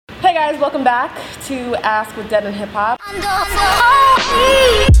guys, welcome back to Ask with Dead and Hip Hop. I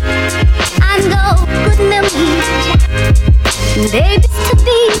know good memories, baby, to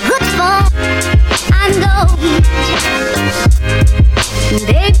be good for. I know,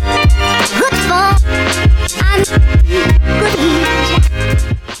 baby, good for.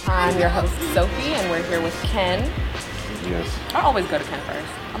 I'm your host Sophie, and we're here with Ken. Yes. I always go to Ken first.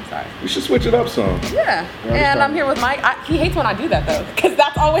 I'm sorry. We should switch it up some. Yeah. And I'm here with Mike. He hates when I do that though, because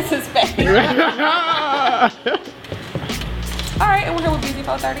that's always his face. All right, and we're here with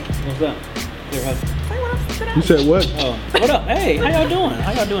BZ430. What's up? Say what up today. You said what? Oh, what up? Hey, how y'all doing?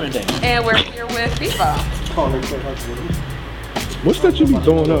 How y'all doing today? And we're here with FIFA. What's that you be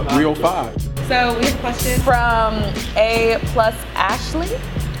throwing up? 305. So we have a question from A+ Ashley,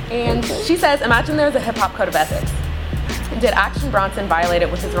 and she says, imagine there's a hip hop code of ethics. Did Action Bronson violate it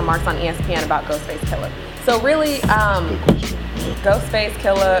with his remarks on ESPN about Ghostface Killah? So really, Ghostface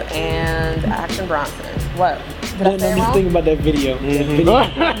Killah and Action Bronson. What? Did I say it wrong? Think about that video.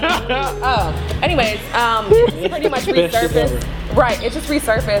 Oh, anyways, it's pretty much resurfaced. Right, it just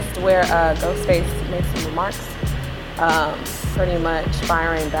resurfaced where Ghostface made some remarks, pretty much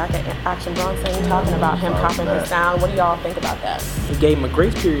firing back at Action Bronson, talking about him copying his sound. What do y'all think about that? He gave him a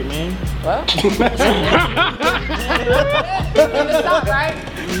grace period, man. Well, right?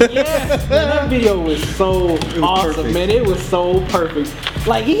 Yeah, man, that video was so awesome, perfect. Man. It was so perfect.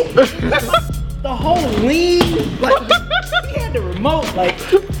 Like the whole lead, like he had the remote. Like,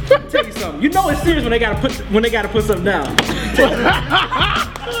 let me tell you something. You know it's serious when they gotta put something down.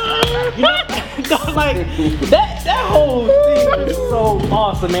 You know, like that whole thing was so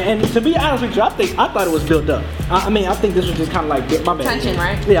awesome, man. And to be honest with you, I thought it was built up. I mean, I think this was just kind of like my bad. Tension,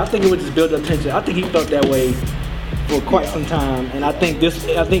 right? Yeah, I think it was just built up tension. I think he felt that way for quite some time, and I think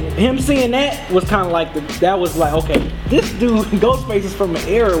him seeing that was kind of like that was like, okay, this dude Ghostface is from an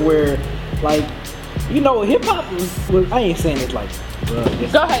era where, like, you know, hip hop was I ain't saying it like. Go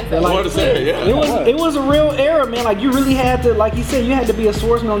ahead. Like, it was a real era, man. Like, you really had to, like you said, you had to be a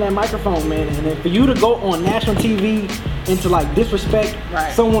swordsman on that microphone, man. And then for you to go on national TV and to like disrespect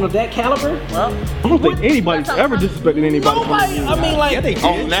someone of that caliber, well, I don't think anybody's ever disrespected anybody. Nobody. I mean, like, yeah, they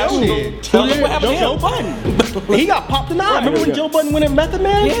did. Look what happened to Joe Budden. He got popped in the eye. Remember when Joe Budden went in Method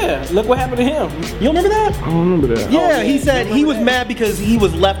Man? Yeah. Look what happened to him. You don't remember that? I don't remember that. Yeah, he said he was mad because he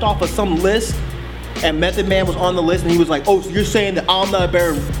was left off of some list. And Method Man was on the list, and he was like, "Oh, so you're saying that I'm not a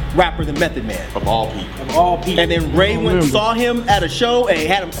better rapper than Method Man?" Of all people. Of all people. And then Ray went and saw him at a show and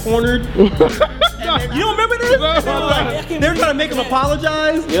had him cornered. And then, you don't remember this? They were trying to make him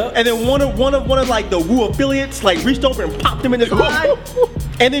apologize. Yep. And then one of like the Woo affiliates like reached over and popped him in his eye.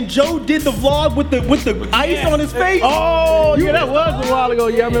 And then Joe did the vlog with the ice on his face. Oh, yeah, that was a while ago.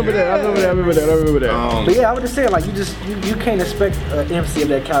 Yeah, I remember that. I remember that. But yeah, I would just say, like, you can't expect an MC of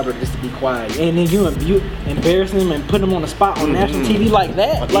that caliber just to be quiet, and then you embarrassing him and putting him on the spot on national TV like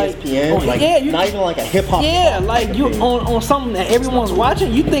that, on like ESPN, like not even like a hip hop. Yeah, like you on something that everyone's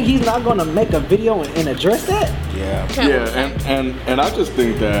watching. You think he's not gonna make a video and address that? Yeah, and I just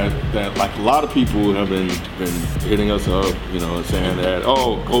think that like a lot of people have been hitting us up, you know, and saying that,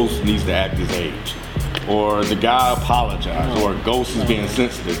 oh, Ghost needs to act his age, or the guy apologized, or Ghost is being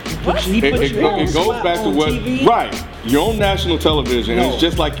sensitive. It goes back to what TV? Right. You're on national television, and it's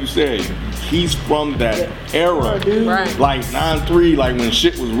just like you said. He's from that era, right. Like 9-3, like when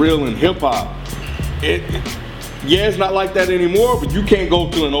shit was real in hip hop. Yeah, it's not like that anymore, but you can't go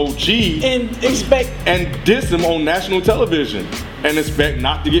to an OG and expect and diss him on national television and expect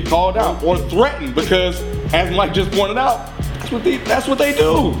not to get called out or threatened, because as Mike just pointed out, that's what they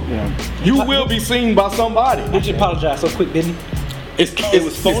do. Yeah. You will be seen by somebody. Did you apologize so quick, didn't he? It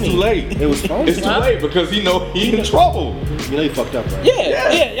was phony. It's too late. It was phony. It's too late because he's in trouble. You know you fucked up, right?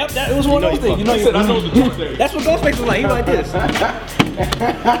 Yeah. That was one of those things. You know, I know the truth. That's what Ghostface was like. He like this.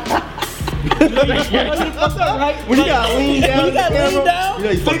 When you got lean down, you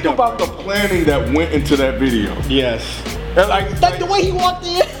know you think about the planning that went into that video. Yes. Like the way he walked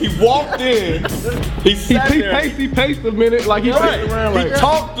in. He walked in. He paced a minute, like he paced around. Like, he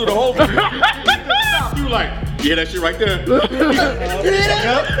talked through the whole video. You like, yeah, that shit right there.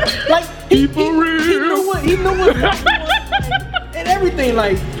 Like he for real. He knew what and everything.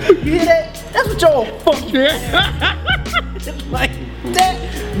 Like, you hear that? That's what y'all fucking. Like, that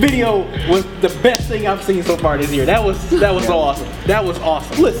video was the best thing I've seen so far this year. That was awesome. That was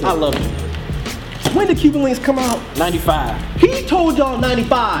awesome. Listen, I love it. When did Cuban Links come out? 95. He told y'all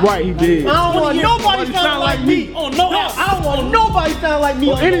 95. Right, he did. I don't want nobody sound like me. Oh no, I don't want nobody sound like me.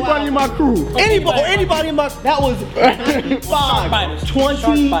 Or anybody in my crew. Anybody in my. That was 95.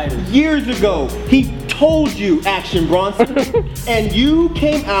 20 years ago. He told you, Action Bronson, and you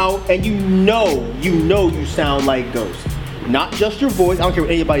came out and you sound like Ghost. Not just your voice. I don't care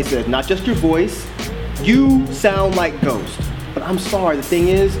what anybody says. Not just your voice. You sound like Ghost. But I'm sorry. The thing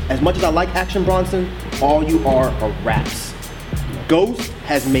is, as much as I like Action Bronson, all you are raps. Ghost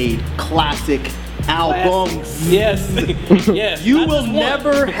has made classic albums. Yes. Yes. You will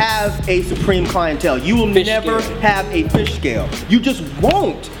never have a Supreme clientele. You will never have a fish scale. You just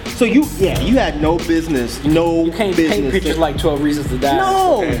won't. So you had no business. You can't paint pictures like 12 Reasons to Die.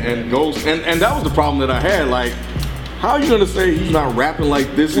 No. And Ghost, and that was the problem that I had. Like, how are you gonna say he's not rapping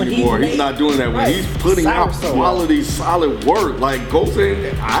like this anymore? He's not doing that when he's putting out quality, solid work. Like Ghost,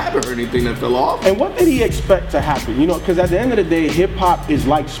 I haven't heard anything that fell off. And what did he expect to happen? You know, because at the end of the day, hip hop is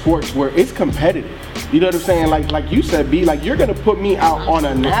like sports where it's competitive. You know what I'm saying? Like you said, B, like you're gonna put me out on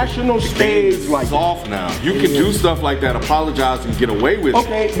a national stage, like soft now. You can do stuff like that, apologize and get away with it.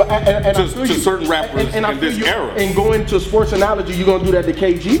 Okay, but and to certain rappers in this era. And going to sports analogy, you're gonna do that to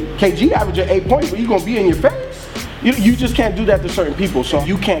KG. KG averaging 8 points, but you're gonna be in your face. You just can't do that to certain people. So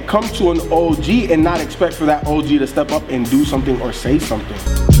you can't come to an OG and not expect for that OG to step up and do something or say something.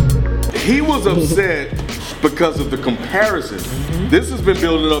 He was upset because of the comparison. This has been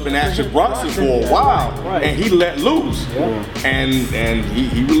building up in Action Bronson for a while, and he let loose. And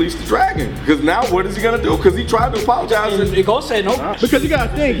he released the dragon. Because now what is he gonna do? Because he tried to apologize. And it goes say no. Because you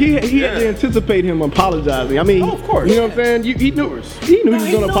gotta think, he had to anticipate him apologizing. I mean, of course. You know what I'm saying? He knew he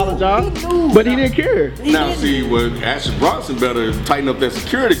was gonna apologize, but he didn't care. Now see, Action Bronson better tighten up that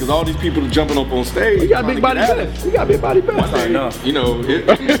security because all these people are jumping up on stage. He got big body best. He got big body best. One day, you know,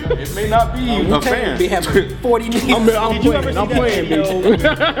 it may not be a fan. Be having 40 niggas. I'm playing, baby.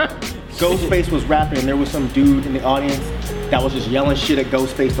 Ghostface was rapping and there was some dude in the audience that was just yelling shit at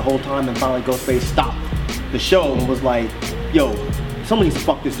Ghostface the whole time, and finally Ghostface stopped the show and was like, yo, somebody needs to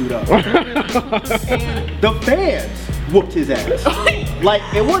fuck this dude up. And the fans whooped his ass. Like,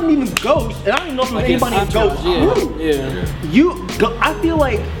 it wasn't even Ghost, and I don't even know if it was anybody in Ghost crew.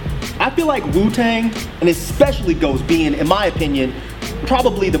 I feel like Wu-Tang, and especially Ghost being, in my opinion,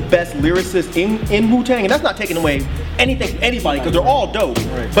 probably the best lyricist in Wu-Tang, and that's not taking away anything from anybody because they're all dope.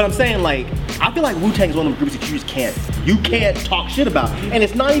 But I'm saying, like, I feel like Wu-Tang is one of them groups that you can't talk shit about. And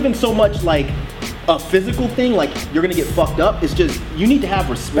it's not even so much like a physical thing, like you're gonna get fucked up. It's just you need to have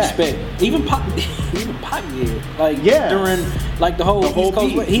respect. Even Pac did. Like during like the whole East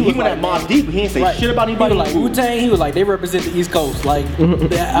Coast, he went at Mobb Deep, but he didn't say shit about anybody. He was like Wu-Tang, he was like they represent the East Coast. Like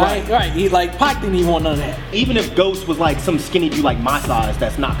he like Pac didn't even want none of that. Even if Ghost was like some skinny dude like my size,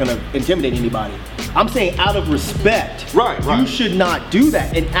 that's not gonna intimidate anybody. I'm saying out of respect, you should not do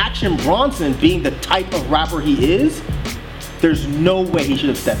that. And Action Bronson, being the type of rapper he is, there's no way he should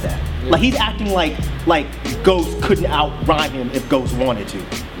have said that. Like he's acting like Ghost couldn't out-rhyme him if Ghost wanted to.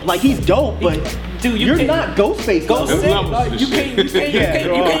 Like he's dope, but dude, you're not Ghostface. You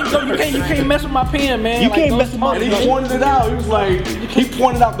can't mess with my pen, man. You can't mess with my pen. And he pointed it out. He was like, he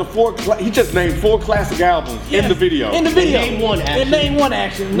pointed out he just named 4 classic albums in the video. Name one action. Name one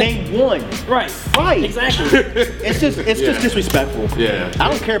action. Name one. Right. Exactly. it's just disrespectful. Yeah. I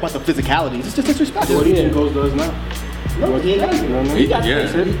don't care about the physicalities. It's just disrespectful. What do you think Ghost does now? No, he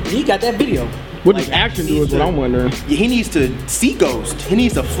got that video. What does Action do is what I'm wondering. He needs to see Ghost. He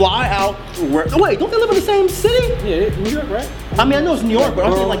needs to fly out. Wait, don't they live in the same city? Yeah, New York, right? I mean, I know it's New York, but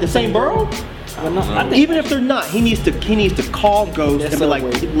I'm saying like the same borough. Even if they're not, he needs to call Ghost and be like,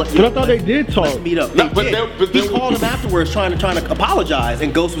 but I thought they did talk. Let's meet up. He called him afterwards trying to apologize,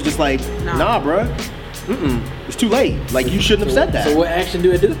 and Ghost was just like, nah, bruh. It's too late. Like, you shouldn't have said that. So what Action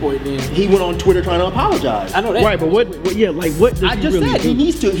do at this point then? He went on Twitter trying to apologize. I know that. Right, but what does I just said he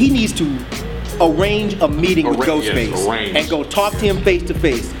needs to arrange a meeting with Ghostface and go talk to him face to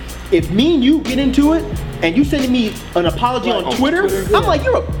face. If me and you get into it and you sending me an apology on Twitter, I'm like,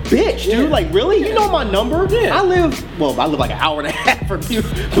 you're a bitch, dude. Like, really? You know my number? Yeah. I live like an hour and a half from you.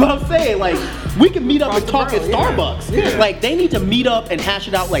 But I'm saying, like, we can meet up and talk at Starbucks. Yeah. Like, they need to meet up and hash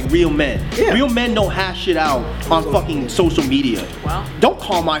it out like real men. Yeah. Real men don't hash shit out on fucking social media. Wow. Don't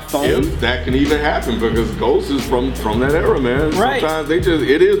call my phone. If that can even happen, because Ghost is from that era, man. Right. Sometimes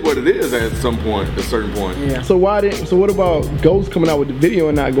it is what it is at a certain point. Yeah. So what about Ghost coming out with the video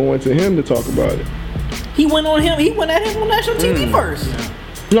and not going to him to talk about it? He went at him on national TV first. Yeah.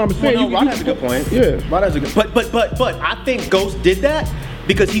 You know what I'm saying? Well, no, Rod has a good point. Yeah. Rod has a good but I think Ghost did that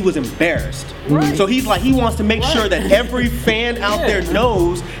because he was embarrassed. Right. So he's like, he wants to make sure that every fan out there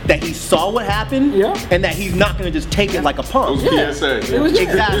knows that he saw what happened and that he's not going to just take it like a punk. It was PSA. It was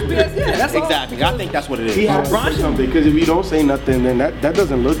exactly. Exactly. I think that's what it is. He has to say something, because if you don't say nothing, then that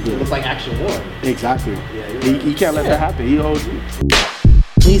doesn't look good. It's like Action 1. Exactly. He can't let that happen. He owes you.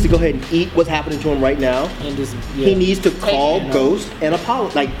 needs to go ahead and eat what's happening to him right now. And just He needs to call Ghost and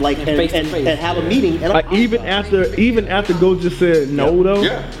apologize, and have a meeting. And Like even after Ghost just said no though.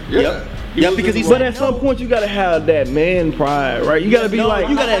 Yep. Yeah, because he But said at some point you gotta have that man pride, right? You gotta be like,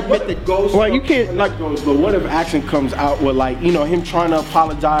 you gotta admit that Ghost. Like, you can't, like- Ghost. But what if Action comes out with like, you know, him trying to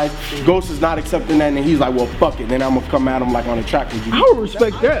apologize? Ghost is not accepting that, and he's like, well, fuck it. Then I'm gonna come at him like on the track with you. I would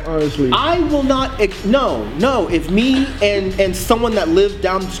respect that honestly. I will not. No. If me and someone that lives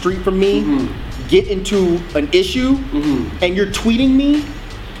down the street from me get into an issue, and you're tweeting me,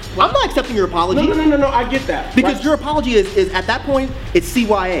 I'm not accepting your apology. No. I get that Because your apology is at that point it's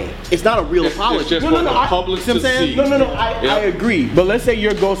CYA. It's not a real apology. It's just for the public to see. No. I agree. But let's say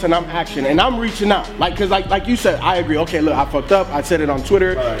you're Ghost and I'm Action, and I'm reaching out, like, cause like you said, I agree. Okay, look, I fucked up. I said it on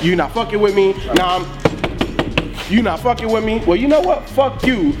Twitter. Right. You not fucking with me. Now you not fucking with me. Well, you know what? Fuck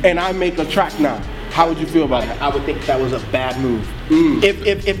you. And I make a track now. How would you feel about that? I would think that was a bad move.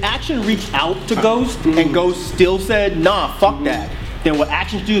 If Action reached out to Ghost and Ghost still said, nah, fuck that, then what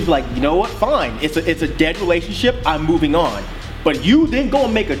Action should do is like, you know what, fine. It's a dead relationship, I'm moving on. But you then go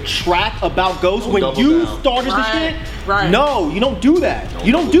and make a track about Ghost when double you down. started the shit? Right. No, you don't do that.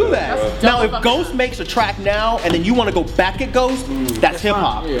 You don't do that. That's Now, if double Ghost fucking makes a track now and then you want to go back at Ghost, that's hip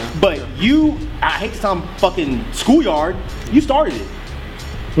hop. yeah. But I hate to sound fucking schoolyard, you started it.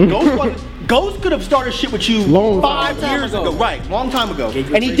 Ghost could have started shit with you Long 5 time years ago. ago. Right, long time ago. Gave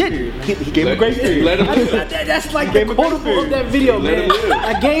you a And he grace didn't. period. He gave him a grace period. Let him live. That's like Gave the him a grace quotable of period. that video, Let man. him live.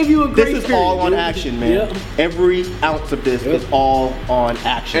 I gave you a grace This is period, all on dude. Action, man. Yep. Every ounce of this is all on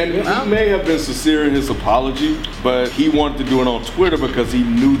Action. And he may have been sincere in his apology, but he wanted to do it on Twitter because he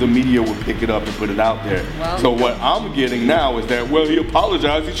knew the media would pick it up and put it out there. So what I'm getting now is that, well, he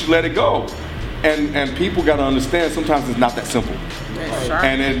apologized, he should let it go. And people got to understand sometimes it's not that simple.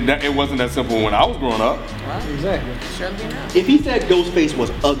 And it wasn't that simple when I was growing up. Exactly. Shouldn't be now. If he said Ghostface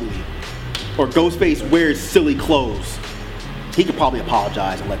was ugly, or Ghostface wears silly clothes, he could probably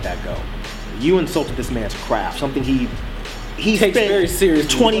apologize and let that go. You insulted this man's craft, something he Takes very spent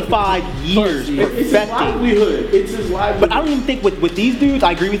seriously. 25 years It's his perfecting. livelihood. It's his livelihood. But I don't even think with these dudes,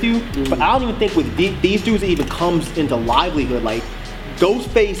 I agree with you, but I don't even think with these dudes it even comes into livelihood. Like,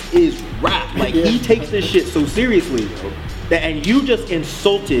 Ghostface is rap. Like, he takes this shit so seriously. And you just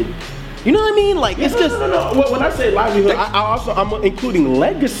insulted, you know what I mean? Like, it's just... No. When I say livelihood, I'm including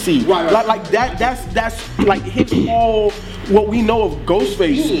legacy. Right. Like that. That's like his whole. What we know of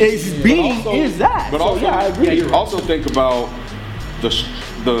Ghostface is that. But So, also, yeah, I agree. also think about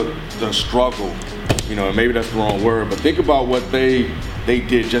the struggle. You know, and maybe that's the wrong word, but think about what they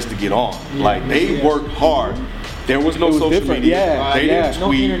did just to get on. Like, they worked hard. There was no social different. media. Yeah, They yeah. didn't No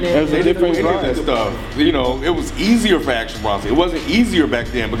tweet. internet. It was a They didn't different do any of that grind. stuff. You know, it was easier for Action Bronson. It wasn't easier back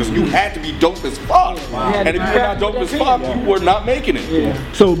then because you had to be dope as fuck. And if you were not dope as fuck, you were not making it.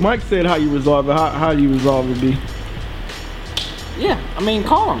 So Mike said how you resolve it. How do you resolve it, B? Yeah, I mean,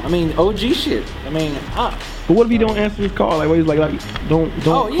 call him. I mean, OG shit. I mean, But what if he don't answer his call? Like, what he's like don't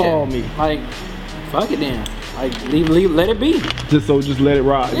call me. Like, fuck it then. Like, leave, let it be. Just let it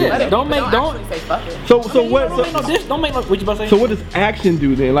ride. Yeah, don't actually say fuck it. So what? Don't make no dish. Don't make no. What you about to say? So what does Action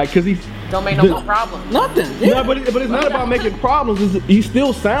do then? Like, cause he's Don't make no more problems. Nothing. no, Yeah. but it's not about making problems. He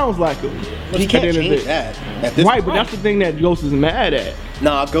still sounds like him. He At can't the end of change the- that. At this Right, but that's the thing that Ghost is mad at.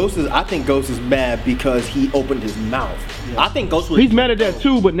 Nah, I think Ghost is mad because he opened his mouth. I think Ghost was... He's mad at that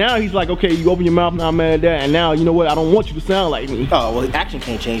too, but now he's like, okay, you open your mouth, now I'm mad at that, and now you know what? I don't want you to sound like me. Oh, well, Action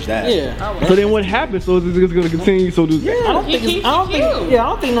can't change that. Yeah. So then what happens? So it's just gonna continue. So do I don't think. I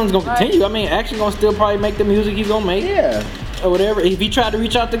don't think nothing's gonna continue. I mean, Action gonna still probably make the music he's gonna make. Yeah. Or whatever. If he tried to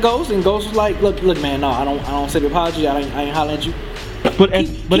reach out to Ghost and Ghost was like, look, man, no, I don't say the apology. I ain't hollering at you. But as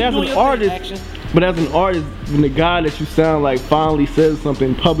Keep an doing your thing, artist, Action. but as an artist, when the guy that you sound like finally says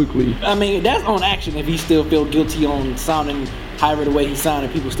something publicly, I mean, that's on Action if he still feel guilty on sounding however the way he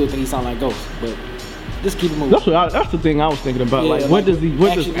sounded. People still think he sound like Ghost, but just keep it moving. that's the thing I was thinking about. Yeah, like, what does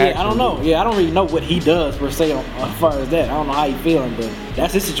Action? Yeah, I don't know. Yeah, I don't really know what he does per se as far as that. I don't know how he feeling, but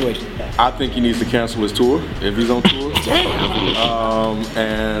that's his situation. I think he needs to cancel his tour if he's on tour.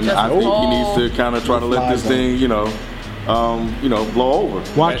 And I think he needs to kind of try to let this thing, blow over.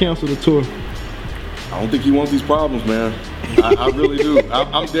 Why cancel the tour? I don't think he wants these problems, man. I really do.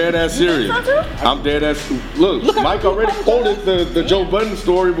 I'm dead ass serious. I'm dead ass. Look, Mike already quoted the Joe Budden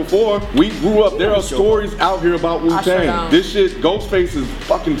story before. We grew up. There are stories out here about Wu-Tang. don't. This shit, Ghostface is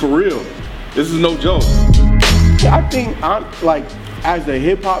fucking for real. This is no joke. I think as a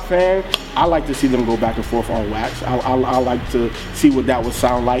hip hop fan, I like to see them go back and forth on wax. I like to see what that would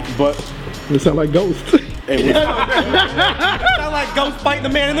sound like, but It sound like Ghost. it was, sound like Ghost fighting the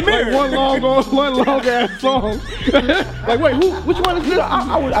man in the mirror. One long ass song. Like, wait, which one is this?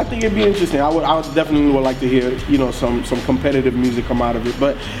 I think it'd be interesting. I would definitely like to hear, you know, some competitive music come out of it.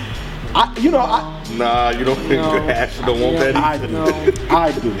 But Nah, you don't think Action don't want that either.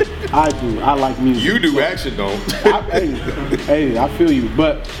 I do. I like music. You do, Action don't. Hey, I feel you.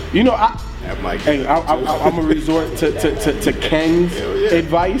 But you know, I'm gonna resort to Ken's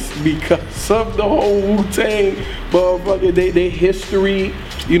advice because of the whole Wu-Tang, motherfucker. They history,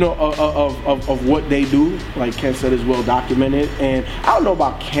 you know, of what they do. Like Ken said, is well documented. And I don't know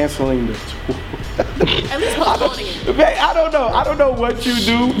about canceling the tour. At least postponing it. I don't know what you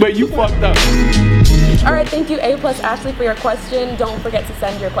do, but you fucked up. All right, thank you A+ Ashley for your question. Don't forget to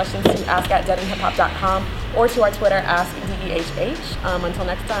send your questions to ask@deadendhiphop.com or to our Twitter, AskDEHH. Until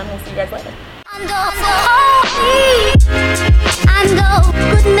next time, we'll see you guys later. I know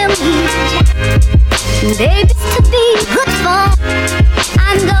good memories, baby.